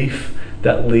belief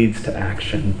that leads to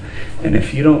action. And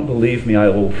if you don't believe me, I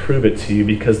will prove it to you,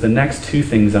 because the next two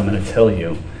things I'm going to tell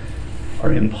you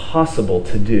are impossible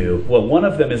to do. Well, one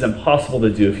of them is impossible to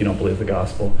do if you don't believe the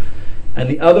gospel. And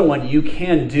the other one you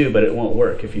can do, but it won't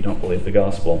work if you don't believe the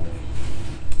gospel.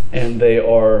 And they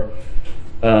are,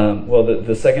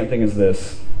 the second thing is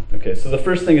this. Okay, so the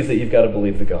first thing is that you've got to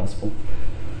believe the gospel.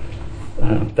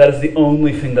 That is the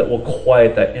only thing that will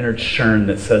quiet that inner churn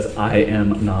that says, I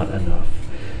am not enough.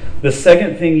 The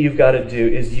second thing you've got to do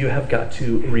is you have got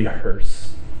to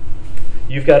rehearse.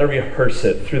 You've got to rehearse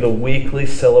it through the weekly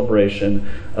celebration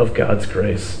of God's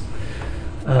grace.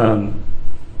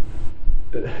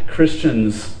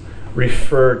 Christians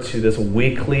refer to this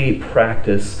weekly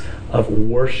practice of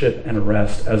worship and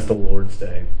rest as the Lord's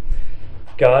Day.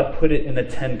 God put it in the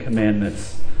Ten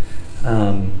Commandments,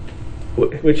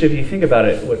 which, if you think about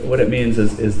it, what it means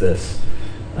is this.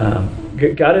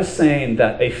 God is saying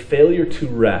that a failure to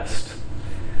rest,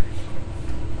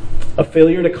 a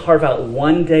failure to carve out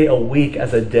one day a week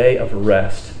as a day of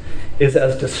rest, is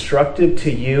as destructive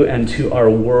to you and to our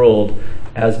world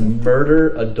as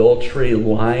murder, adultery,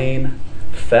 lying,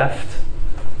 theft.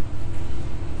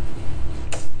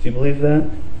 Do you believe that?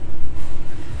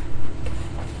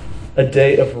 A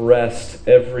day of rest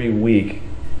every week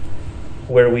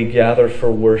where we gather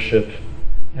for worship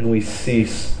and we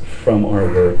cease from our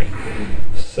work.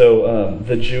 So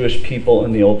the Jewish people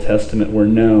in the Old Testament were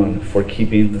known for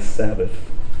keeping the Sabbath.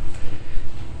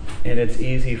 And it's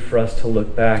easy for us to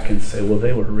look back and say, well,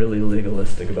 they were really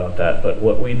legalistic about that. But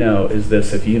what we know is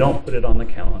this: if you don't put it on the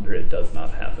calendar, it does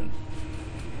not happen.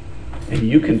 And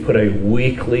you can put a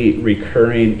weekly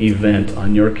recurring event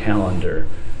on your calendar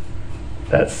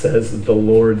that says the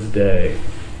Lord's Day.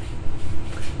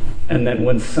 And then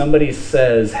when somebody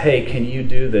says, hey, can you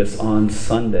do this on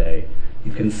Sunday?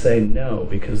 You can say no,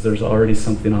 because there's already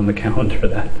something on the calendar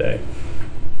that day.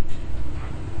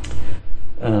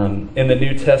 In the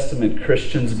New Testament,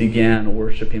 Christians began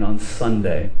worshiping on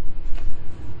Sunday,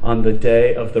 on the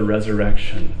day of the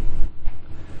resurrection.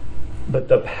 But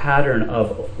the pattern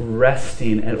of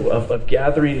resting and of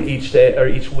gathering each day or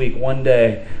each week, one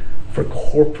day, for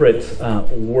corporate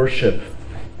worship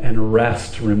and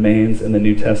rest remains in the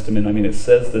New Testament. I mean, it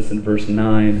says this in verse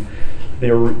 9.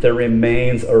 There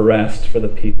remains a rest for the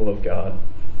people of God.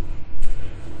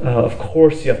 Of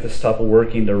course, you have to stop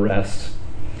working to rest.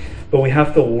 But we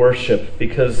have to worship,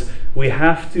 because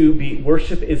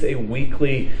worship is a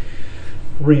weekly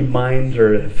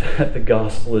reminder that the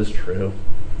gospel is true.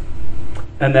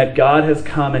 And that God has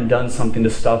come and done something to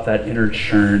stop that inner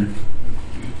churn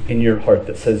in your heart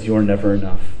that says you're never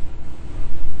enough.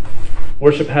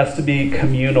 Worship has to be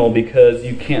communal, because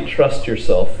you can't trust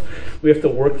yourself. We have to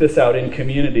work this out in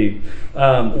community.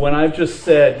 When I've just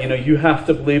said, you have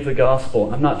to believe the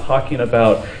gospel, I'm not talking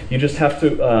about you just have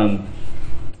to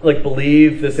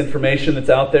believe this information that's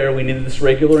out there. We need this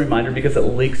regular reminder because it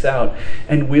leaks out.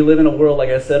 And we live in a world, like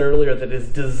I said earlier, that is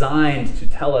designed to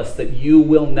tell us that you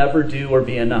will never do or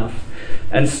be enough.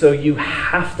 And so you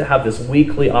have to have this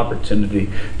weekly opportunity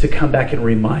to come back and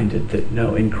reminded that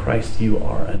no, in Christ you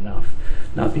are enough.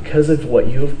 Not because of what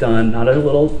you have done, not a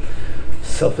little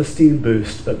self-esteem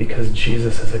boost, but because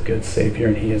Jesus is a good Savior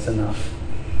and He is enough.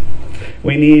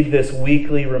 We need this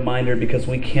weekly reminder because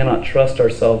we cannot trust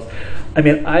ourselves. I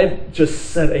mean, I've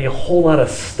just said a whole lot of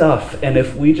stuff, and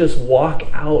if we just walk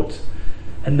out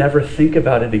and never think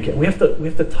about it again, we have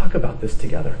to talk about this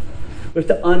together. We have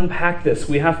to unpack this.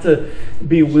 We have to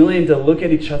be willing to look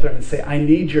at each other and say, I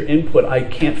need your input. I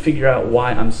can't figure out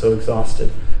why I'm so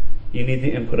exhausted. You need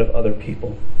the input of other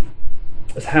people.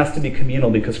 This has to be communal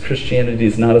because Christianity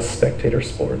is not a spectator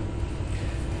sport.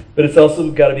 But it's also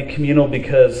got to be communal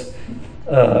because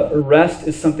rest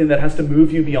is something that has to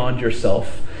move you beyond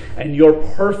yourself. And your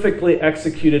perfectly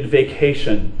executed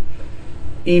vacation,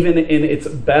 even in its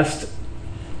best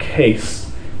case,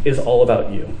 is all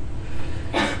about you.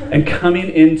 And coming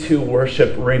into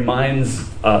worship reminds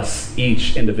us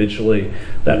each individually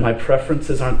that my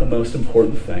preferences aren't the most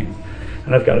important thing.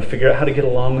 And I've got to figure out how to get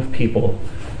along with people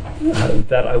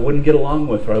that I wouldn't get along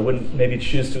with, or I wouldn't maybe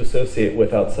choose to associate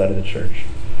with outside of the church.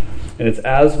 And it's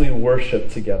as we worship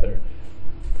together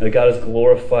that God is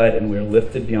glorified and we're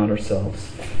lifted beyond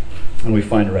ourselves and we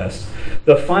find rest.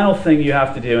 The final thing you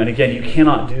have to do, and again, you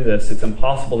cannot do this, it's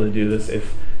impossible to do this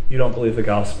if you don't believe the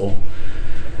gospel.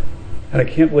 And I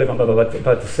can't believe I'm about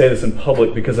to say this in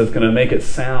public because it's going to make it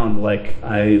sound like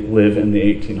I live in the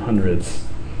 1800s.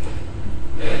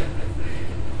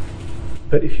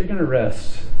 But if you're going to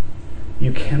rest,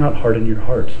 you cannot harden your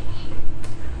heart.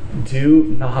 Do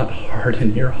not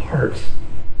harden your heart.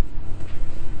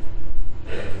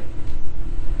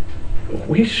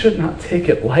 We should not take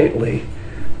it lightly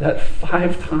that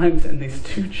 5 times in these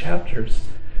 2 chapters,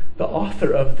 the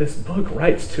author of this book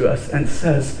writes to us and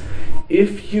says,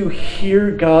 if you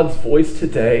hear God's voice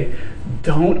today,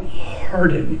 don't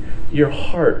harden your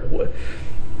heart.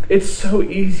 It's so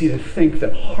easy to think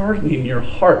that hardening your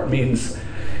heart means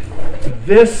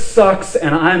this sucks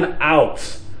and I'm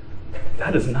out.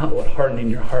 That is not what hardening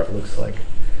your heart looks like.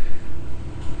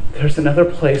 There's another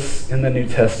place in the New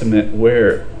Testament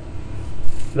where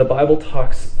the Bible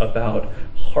talks about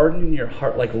hardening your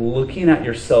heart, like looking at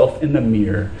yourself in the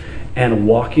mirror and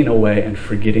walking away and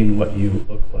forgetting what you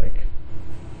look like.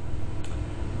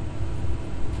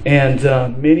 And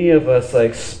many of us, I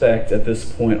expect, at this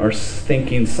point are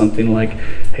thinking something like,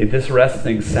 hey, this rest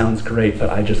thing sounds great,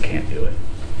 but I just can't do it.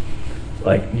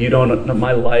 Like,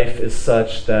 my life is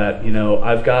such that,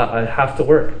 I have to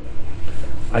work.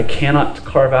 I cannot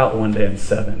carve out one day in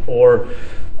 7. Or,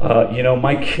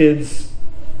 my kids'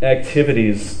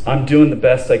 activities, I'm doing the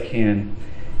best I can.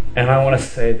 And I want to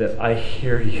say that I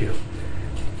hear you.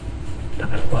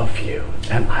 I love you.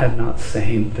 And I'm not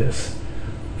saying this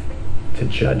to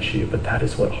judge you, but that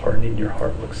is what hardening your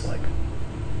heart looks like.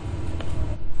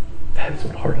 That is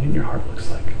what hardening your heart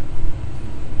looks like.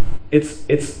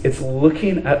 It's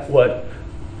looking at what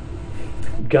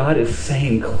God is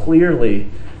saying clearly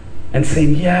and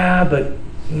saying, yeah, but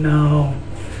no,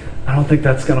 I don't think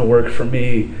that's going to work for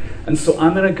me. And so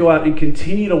I'm going to go out and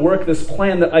continue to work this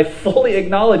plan that I fully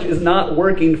acknowledge is not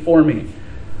working for me.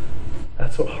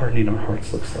 That's what hardening our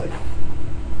hearts looks like.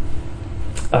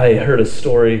 I heard a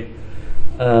story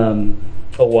a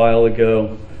while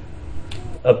ago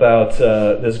about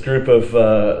this group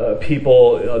of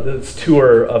people, this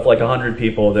tour of like 100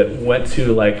 people that went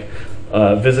to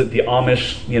visit the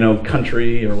Amish,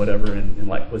 country or whatever in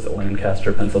was it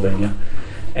Lancaster, Pennsylvania,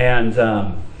 and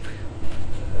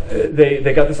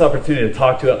they got this opportunity to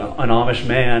talk to an Amish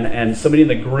man, and somebody in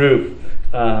the group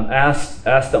asked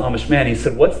the Amish man, he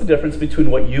said, what's the difference between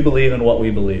what you believe and what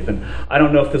we believe? And I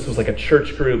don't know if this was like a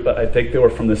church group, but I think they were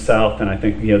from the South, and I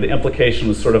think the implication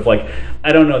was sort of like,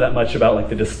 I don't know that much about like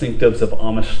the distinctives of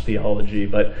Amish theology,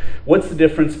 but what's the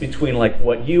difference between like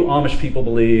what you Amish people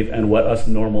believe and what us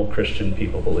normal Christian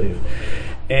people believe?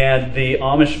 And the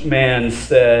Amish man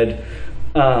said,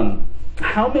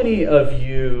 how many of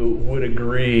you would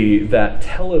agree that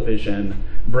television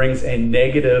brings a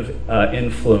negative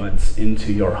influence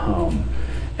into your home?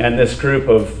 And this group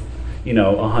of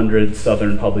 100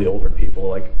 Southern, probably older people,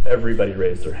 like everybody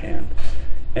raised their hand.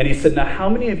 And he said, now how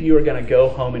many of you are going to go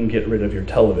home and get rid of your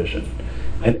television?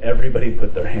 And everybody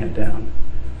put their hand down.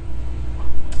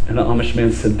 And the Amish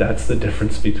man said, that's the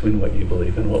difference between what you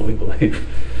believe and what we believe.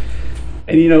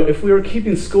 And if we were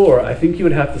keeping score, I think you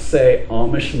would have to say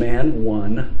Amish man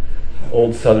 1,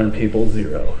 old Southern people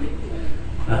 0.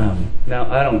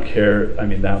 Now, I don't care,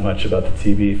 that much about the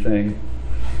TV thing,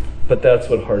 but that's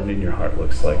what hardening your heart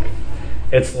looks like.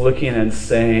 It's looking and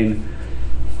saying,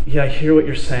 yeah, I hear what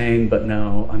you're saying, but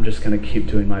no, I'm just going to keep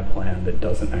doing my plan that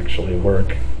doesn't actually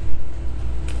work.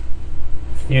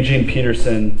 Eugene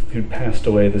Peterson, who passed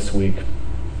away this week,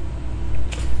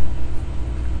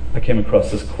 I came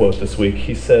across this quote this week.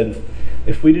 He said,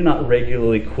 if we do not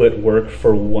regularly quit work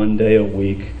for 1 day a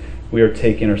week, we are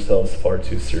taking ourselves far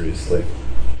too seriously.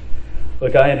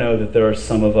 Look, I know that there are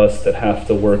some of us that have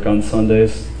to work on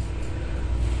Sundays.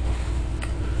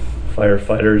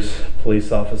 Firefighters,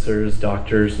 police officers,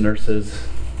 doctors, nurses.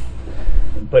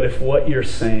 But if what you're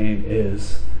saying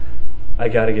is, I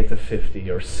got to get to 50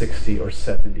 or 60 or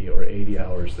 70 or 80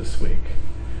 hours this week,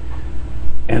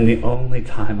 and the only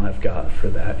time I've got for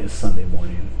that is Sunday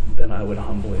morning, then I would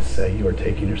humbly say you are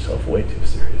taking yourself way too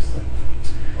seriously.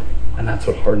 And that's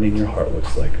what hardening your heart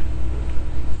looks like.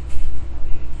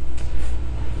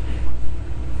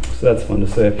 So that's fun to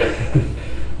say.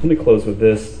 Let me close with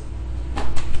this.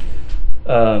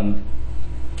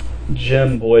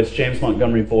 James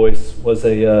Montgomery Boyce, was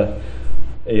a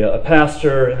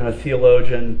pastor and a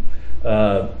theologian.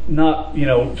 Not,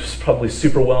 probably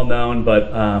super well known,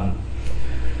 but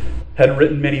had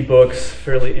written many books,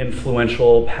 fairly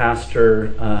influential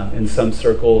pastor in some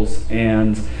circles,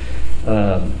 and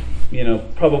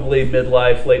probably late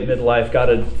midlife, got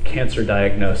a cancer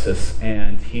diagnosis,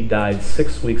 and he died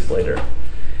 6 weeks later.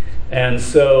 And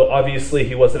so obviously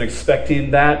he wasn't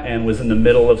expecting that and was in the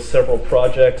middle of several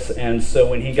projects. And so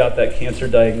when he got that cancer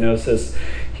diagnosis,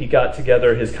 he got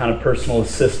together his kind of personal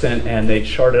assistant, and they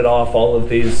charted off all of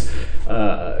these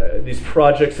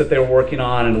projects that they were working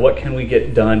on and what can we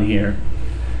get done here.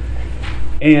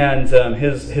 And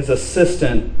his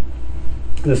assistant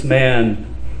this man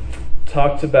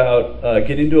talked about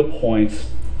getting to a point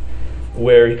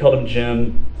where he called him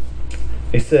Jim.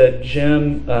 He said,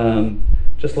 Jim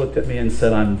just looked at me and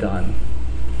said, I'm done.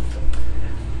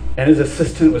 And his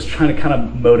assistant was trying to kind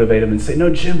of motivate him and say,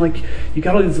 no, Jim, like, you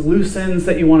got all these loose ends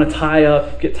that you want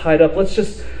to get tied up. Let's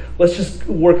just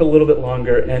work a little bit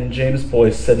longer. And James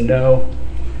Boyce said, no,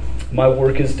 my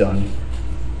work is done.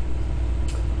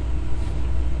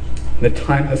 The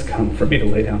time has come for me to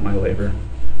lay down my labor.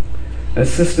 And the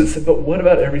assistant said, but what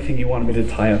about everything you wanted me to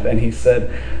tie up? And he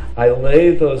said, I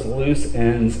lay those loose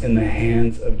ends in the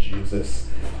hands of Jesus,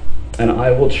 and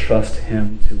I will trust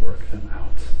him to work them out.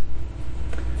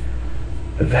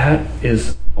 That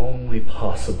is only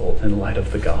possible in light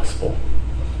of the gospel.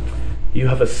 You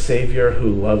have a Savior who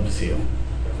loves you,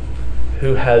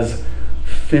 who has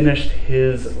finished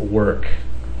his work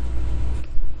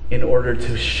in order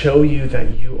to show you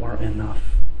that you are enough.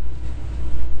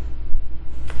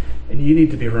 And you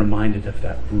need to be reminded of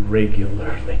that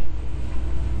regularly.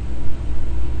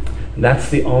 And that's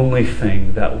the only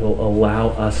thing that will allow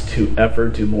us to ever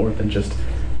do more than just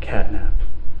catnap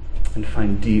and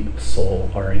find deep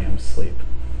soul REM sleep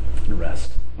and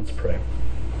rest. Let's pray.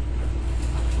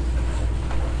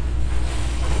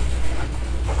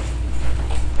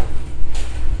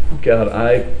 God,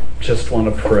 I just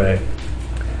want to pray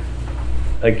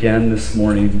again this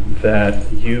morning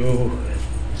that you,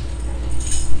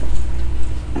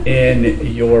 in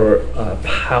your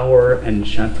power and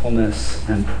gentleness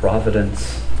and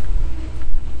providence,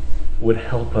 would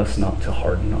help us not to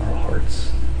harden our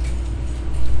hearts.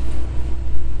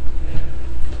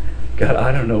 God,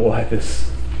 I don't know why this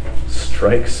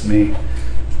strikes me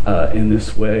in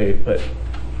this way, but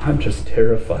I'm just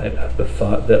terrified at the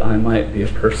thought that I might be a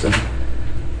person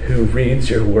who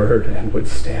reads your word and would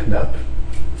stand up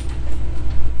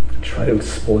and try to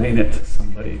explain it to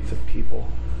somebody, to people,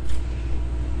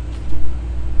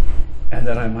 and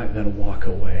that I might then walk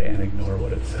away and ignore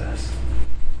what it says.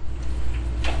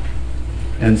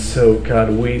 And so, God,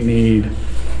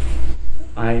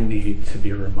 I need to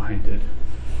be reminded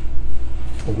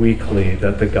weekly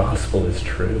that the gospel is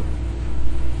true.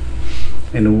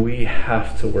 And we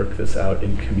have to work this out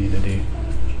in community.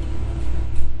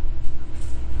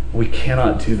 We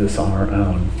cannot do this on our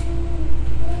own.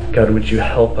 God, would you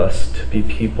help us to be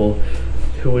people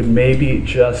who would maybe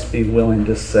just be willing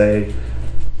to say,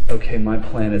 okay, my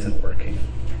plan isn't working,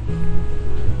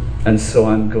 and so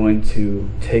I'm going to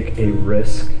take a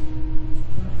risk,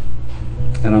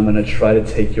 and I'm going to try to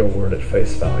take your word at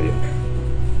face value.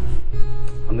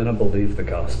 I'm going to believe the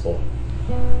gospel.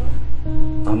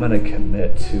 I'm going to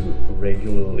commit to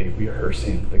regularly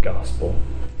rehearsing the gospel.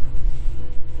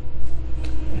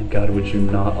 And God, would you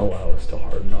not allow us to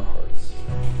harden our hearts?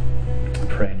 I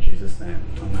pray in Jesus' name.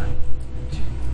 Amen.